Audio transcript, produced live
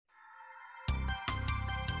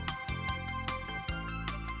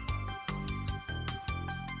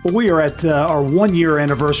Well, we are at our 1-year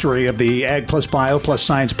anniversary of the Ag Plus Bio Plus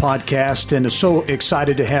Science podcast, and are so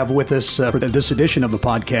excited to have with us for this edition of the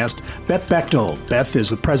podcast, Beth Bechdol. Beth is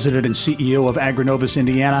the president and CEO of Agrinovus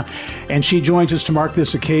Indiana, and she joins us to mark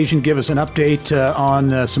this occasion, give us an update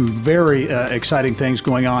on some very exciting things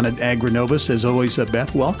going on at Agrinovus. As always,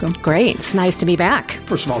 Beth, welcome. Great. It's nice to be back.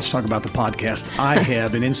 First of all, let's talk about the podcast. I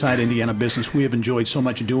have an Inside Indiana business. We have enjoyed so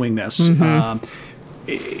much doing this.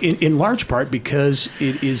 In large part because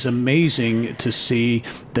it is amazing to see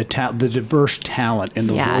the diverse talent and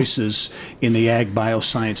the voices in the ag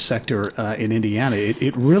bioscience sector in Indiana.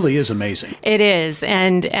 It really is amazing. It is,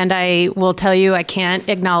 and I will tell you, I can't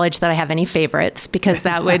acknowledge that I have any favorites because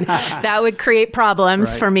that would create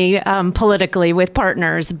problems for me politically with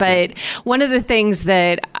partners. But one of the things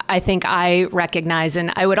that I think I recognize,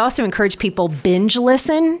 and I would also encourage people binge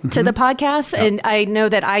listen to the podcast. Yep. And I know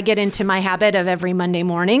that I get into my habit of every Monday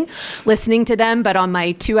morning listening to them, but on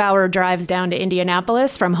my 2-hour drives down to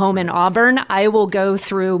Indianapolis from home in Auburn, I will go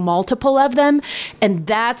through multiple of them. And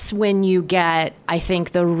that's when you get, I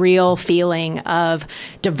think, the real feeling of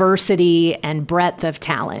diversity and breadth of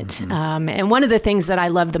talent. And one of the things that I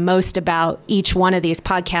love the most about each one of these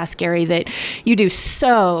podcasts, Gary, that you do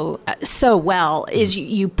so well is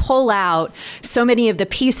you pull out so many of the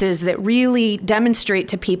pieces that really demonstrate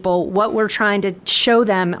to people what we're trying to show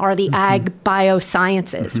them are the ag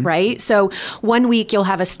biosciences, right? So one week you'll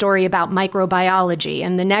have a story about microbiology,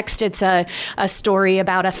 and the next it's a story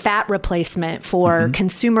about a fat replacement for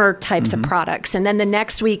consumer types of products. And then the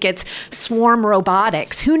next week it's swarm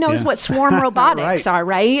robotics. Who knows what swarm robotics are,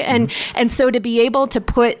 right? And so to be able to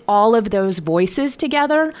put all of those voices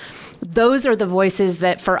together, those are the voices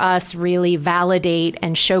that for us really validate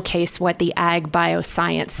and showcase what the ag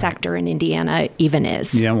bioscience sector in Indiana even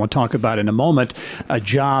is. Yeah, and we'll talk about in a moment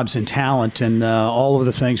jobs and talent and all of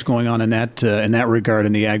the things going on in that regard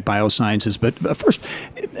in the ag biosciences. But first,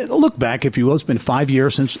 look back, if you will. It's been 5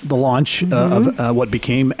 years since the launch of what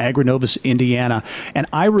became Agrinovus Indiana. And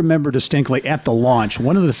I remember distinctly at the launch,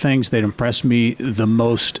 one of the things that impressed me the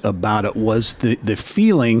most about it was the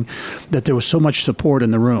feeling that there was so much support in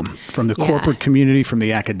the room from the corporate community, from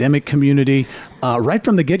the academic community, right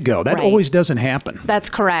from the get-go. That always doesn't happen. That's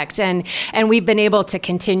correct. And we've been able to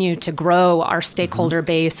continue to grow our stakeholder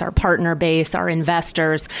base, our partner base, our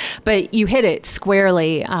investors. But you hit it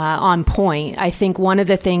squarely on point. I think one of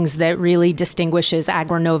the things that really distinguishes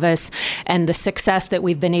Agrinovus and the success that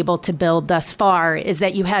we've been able to build thus far is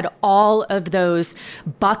that you had all of those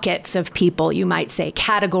buckets of people, you might say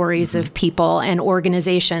categories of people and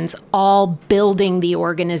organizations, all building the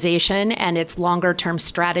organization and its longer-term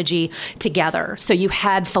strategy together. So you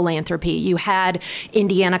had philanthropy, you had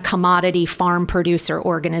Indiana commodity farm producer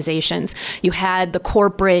organizations, you had the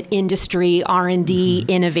corporate industry R&D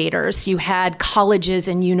innovators, you had colleges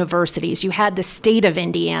and universities, you had the state of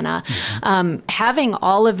Indiana. Having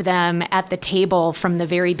all of them at the table from the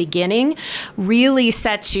very beginning really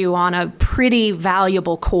sets you on a pretty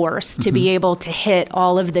valuable course to be able to hit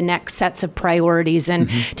all of the next sets of priorities and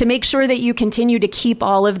to make sure that you continue to keep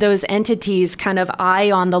all of those entities kind of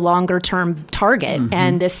eye on the longer term target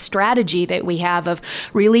and this strategy that we have of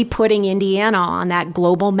really putting Indiana on that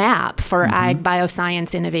global map for ag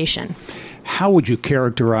bioscience innovation. How would you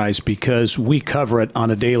characterize, because we cover it on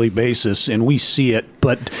a daily basis and we see it,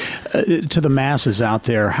 but to the masses out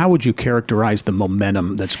there, how would you characterize the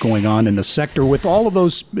momentum that's going on in the sector with all of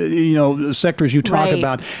those, sectors you talk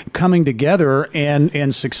about coming together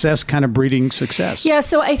and success kind of breeding success? Yeah,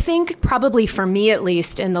 so I think probably for me at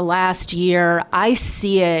least in the last year, I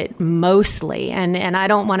see it mostly, and I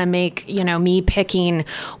don't want to make, me picking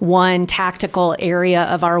one tactical area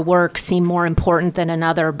of our work seem more important than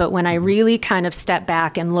another, but when I really kind of step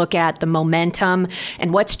back and look at the momentum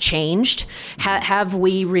and what's changed, have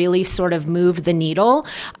we really sort of moved the needle?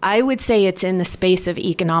 I would say it's in the space of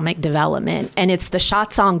economic development, and it's the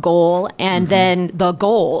shots on goal and then the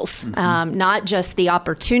goals, not just the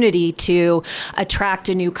opportunity to attract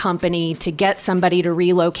a new company, to get somebody to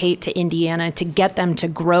relocate to Indiana, to get them to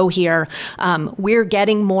grow here. We're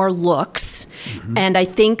getting more looks, and I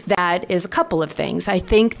think that is a couple of things. I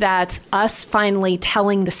think that's us finally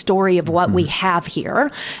telling the story of what we have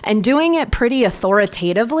here and doing it pretty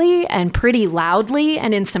authoritatively and pretty loudly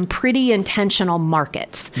and in some pretty intentional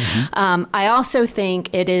markets. I also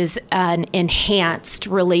think it is an enhanced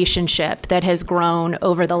relationship that has grown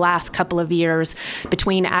over the last couple of years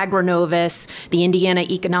between Agrinovus, the Indiana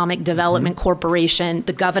Economic Development Corporation,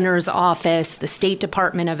 the governor's office, the State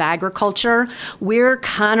Department of Agriculture. We're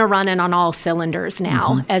kind of running on all cylinders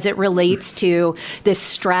now as it relates to this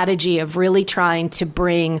strategy of really trying to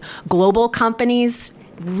bring global companies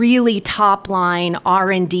really top line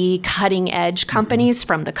R&D cutting edge companies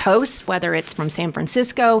from the coast, whether it's from San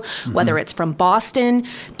Francisco, whether it's from Boston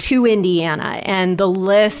to Indiana. And the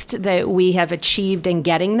list that we have achieved in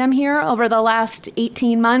getting them here over the last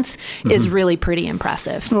 18 months is really pretty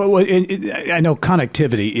impressive. Well, I know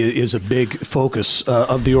connectivity is a big focus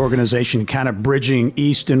of the organization, kind of bridging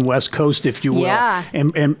East and West Coast, if you will,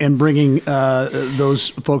 and bringing those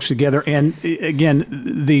folks together. And again,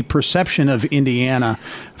 the perception of Indiana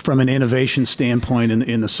from an innovation standpoint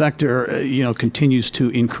in the sector, continues to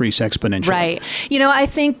increase exponentially. Right. I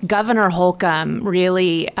think Governor Holcomb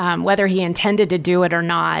really, whether he intended to do it or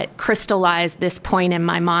not, crystallized this point in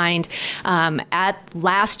my mind at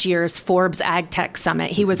last year's Forbes Ag Tech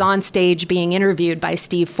Summit. He was on stage being interviewed by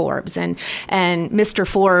Steve Forbes, and Mr.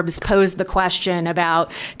 Forbes posed the question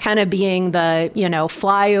about kind of being the,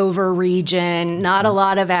 flyover region, not a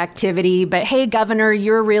lot of activity, but hey, Governor,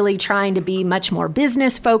 you're really trying to be much more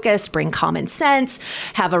business focused, bring common sense,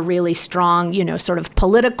 have a really strong, sort of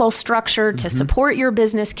political structure to support your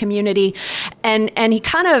business community. And he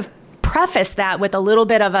kind of preface that with a little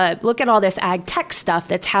bit of a look at all this ag tech stuff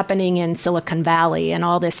that's happening in Silicon Valley and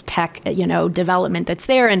all this tech, development that's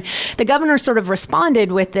there. And the governor sort of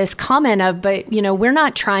responded with this comment of, but, we're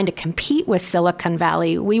not trying to compete with Silicon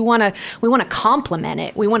Valley. We want to complement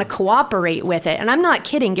it. We want to cooperate with it. And I'm not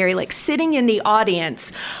kidding, Gary, like sitting in the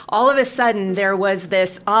audience, all of a sudden there was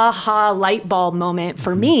this aha light bulb moment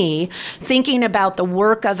for me, thinking about the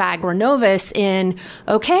work of Agronovus in,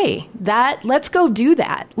 okay, let's go do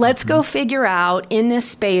that. Let's go figure out in this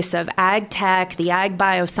space of ag tech, the ag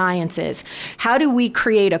biosciences, how do we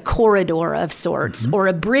create a corridor of sorts or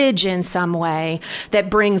a bridge in some way that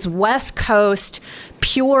brings West Coast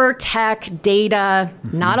pure tech data,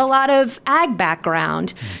 not a lot of ag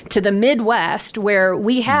background, to the Midwest, where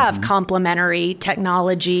we have complementary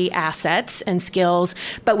technology assets and skills,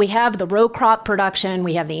 but we have the row crop production,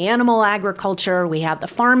 we have the animal agriculture, we have the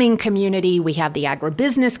farming community, we have the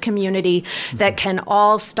agribusiness community that can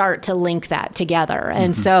all start to link that together.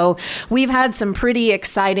 And so we've had some pretty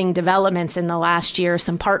exciting developments in the last year,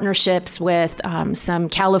 some partnerships with some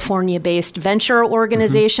California-based venture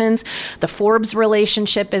organizations. The Forbes relationship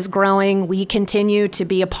is growing. We continue to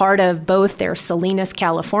be a part of both their Salinas,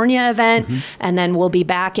 California event, and then we'll be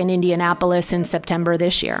back in Indianapolis in September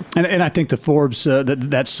this year. And I think the Forbes,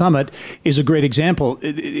 that summit is a great example.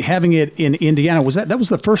 Having it in Indiana, that was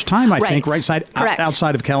the first time, I think,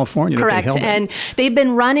 outside of California. Correct. That they held and they've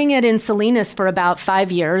been running it in Salinas for about 5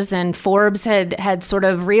 years, and Forbes had sort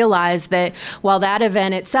of realized that while that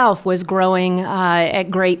event itself was growing at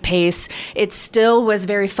great pace, it still was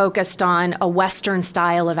very focused on a Western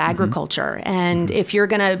style of agriculture. And if you're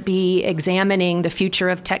going to be examining the future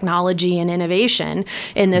of technology and innovation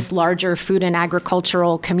in this larger food and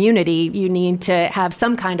agricultural community, you need to have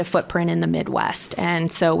some kind of footprint in the Midwest.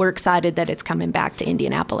 And so we're excited that it's coming back to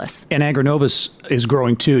Indianapolis. And Agronovus is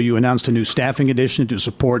growing too. You announced a new staffing addition to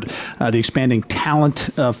support the expanding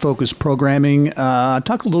talent-focused programming.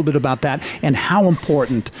 Talk a little bit about that and how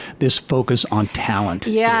important this focus on talent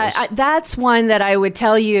is. That's one that I would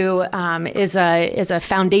tell you is a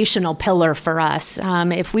foundational pillar for us.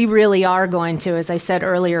 If we really are going to, as I said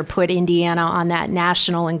earlier, put Indiana on that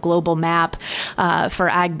national and global map for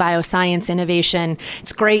ag bioscience innovation,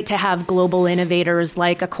 it's great to have global innovators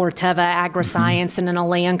like a Corteva Agriscience and an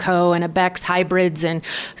Elanco and a Beck's Hybrids and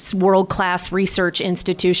world-class research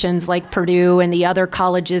institutions like Purdue and the other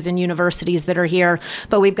colleges and universities that are here.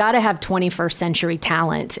 But we've got to have 21st century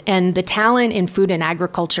talent. And the talent in food and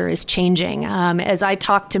agriculture is changing. As I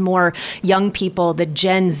talk to more young people, the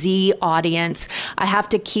Gen Z audience, I have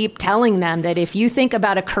to keep telling them that if you think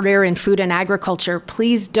about a career in food and agriculture,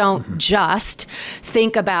 please don't just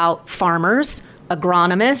think about farmers,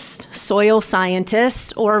 agronomists, soil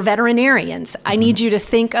scientists, or veterinarians. I need you to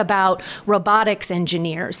think about robotics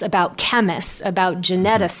engineers, about chemists, about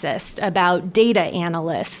geneticists, about data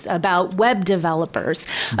analysts, about web developers,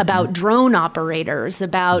 about drone operators,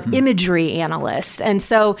 about imagery analysts. And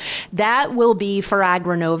so that will be for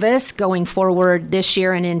Agronovus going forward this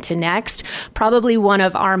year and into next. Probably one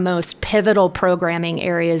of our most pivotal programming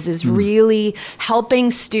areas is really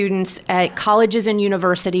helping students at colleges and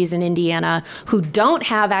universities in Indiana who don't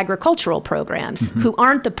have agricultural programs, who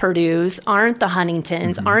aren't the Purdues, aren't the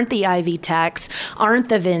Huntingtons, aren't the Ivy Techs, aren't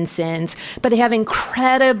the Vincents, but they have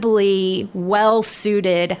incredibly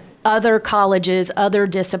well-suited other colleges, other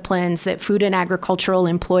disciplines that food and agricultural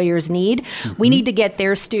employers need. We need to get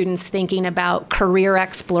their students thinking about career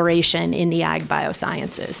exploration in the ag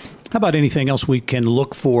biosciences. How about anything else we can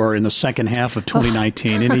look for in the second half of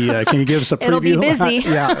 2019? Can you give us a preview? It'll be busy.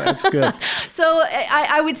 Yeah, that's good. So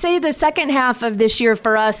I would say the second half of this year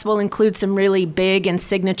for us will include some really big and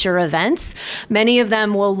signature events. Many of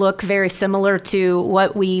them will look very similar to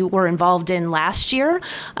what we were involved in last year.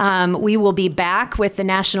 We will be back with the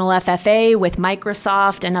National FFA, with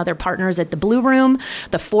Microsoft and other partners at the Blue Room.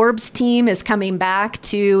 The Forbes team is coming back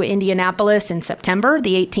to Indianapolis in September,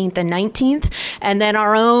 the 18th and 19th. And then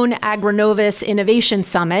our own AgriNovus Innovation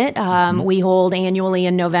Summit, we hold annually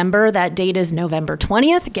in November. That date is November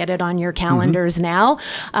 20th. Get it on your calendars now.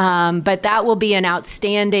 But that will be an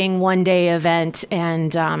outstanding one-day event.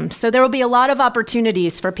 And so there will be a lot of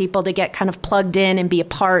opportunities for people to get kind of plugged in and be a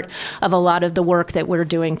part of a lot of the work that we're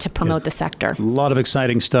doing to promote the sector. A lot of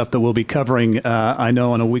exciting stuff that we'll be covering, I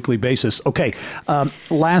know, on a weekly basis. Okay,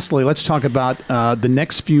 lastly, let's talk about the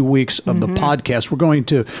next few weeks of the podcast. We're going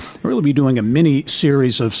to really be doing a mini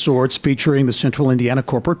series of sorts featuring the Central Indiana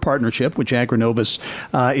Corporate Partnership, which AgriNovus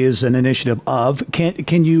is an initiative of.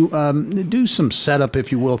 Can you do some setup,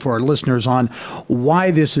 if you will, for our listeners on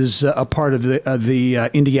why this is a part of the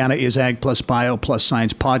Indiana is Ag plus Bio plus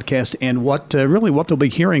Science podcast and what they'll be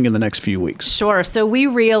hearing in the next few weeks? Sure. So we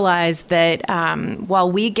realize that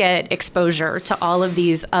while we get exposure to all of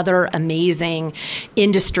these other amazing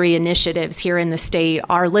industry initiatives here in the state,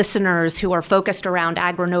 our listeners who are focused around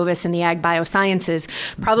AgriNovus and the Ag Biosciences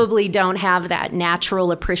probably don't have that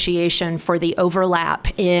natural appreciation for the overlap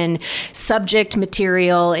in subject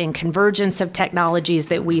material and convergence of technologies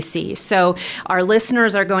that we see. So our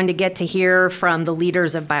listeners are going to get to hear from the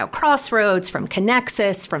leaders of BioCrossroads, from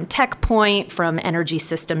Connexus, from TechPoint, from Energy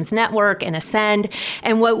Systems Network and Ascend.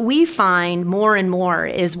 And what we find more and more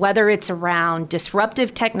is whether it's around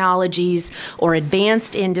disruptive technologies or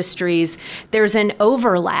advanced industries, there's an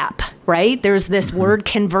overlap, right? There's this word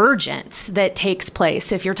convergence that takes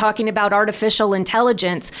place. If you're talking about artificial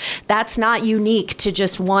intelligence, that's not unique to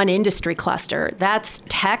just one industry cluster. That's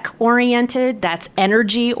tech-oriented, that's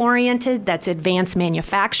energy-oriented, that's advanced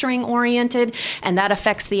manufacturing-oriented, and that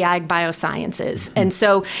affects the Ag Biosciences. And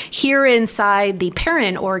so here inside the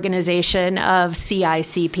parent organization of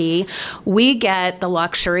CICP, we get the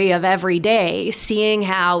luxury of every day seeing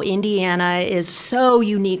how Indiana is so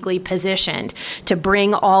uniquely positioned to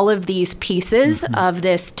bring all of these pieces of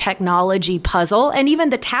this technology puzzle and even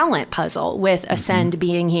the talent puzzle with Ascend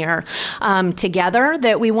being here together,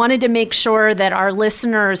 that we wanted to make sure that our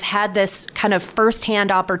listeners had this kind of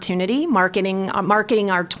firsthand opportunity, marketing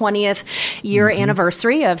our 20th year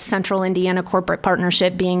anniversary of Central Indiana Corporate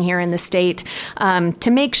Partnership being here in the state, to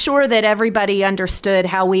make sure that everybody understood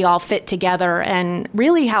how we all fit together and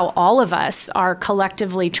really how all of us are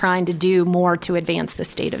collectively trying to do more to advance the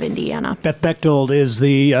state of Indiana. Beth Bechdol is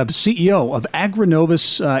the CEO of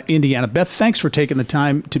AgriNovus Indiana. Beth, thanks for taking the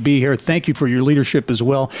time to be here. Thank you for your leadership as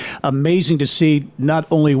well. Amazing to see not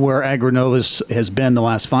only where AgriNovus has been the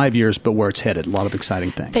last 5 years, but where it's headed. A lot of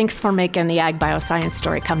exciting things. Thanks for making the Ag Bioscience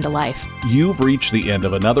story come to life. You've reached the end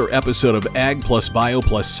of another episode of Ag plus Bio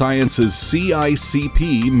plus Science's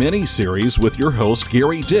CICP mini-series with your host,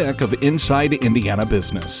 Gary Dick of Inside Indiana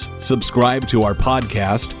Business. Subscribe to our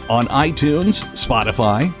podcast on iTunes,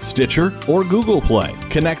 Spotify, Stitcher, or Google Play.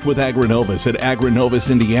 Connect with AgriNovus at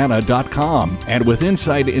agrinovusindiana.com and with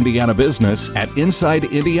Inside Indiana Business at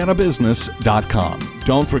insideindianabusiness.com.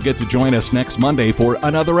 Don't forget to join us next Monday for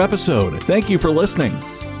another episode. Thank you for listening.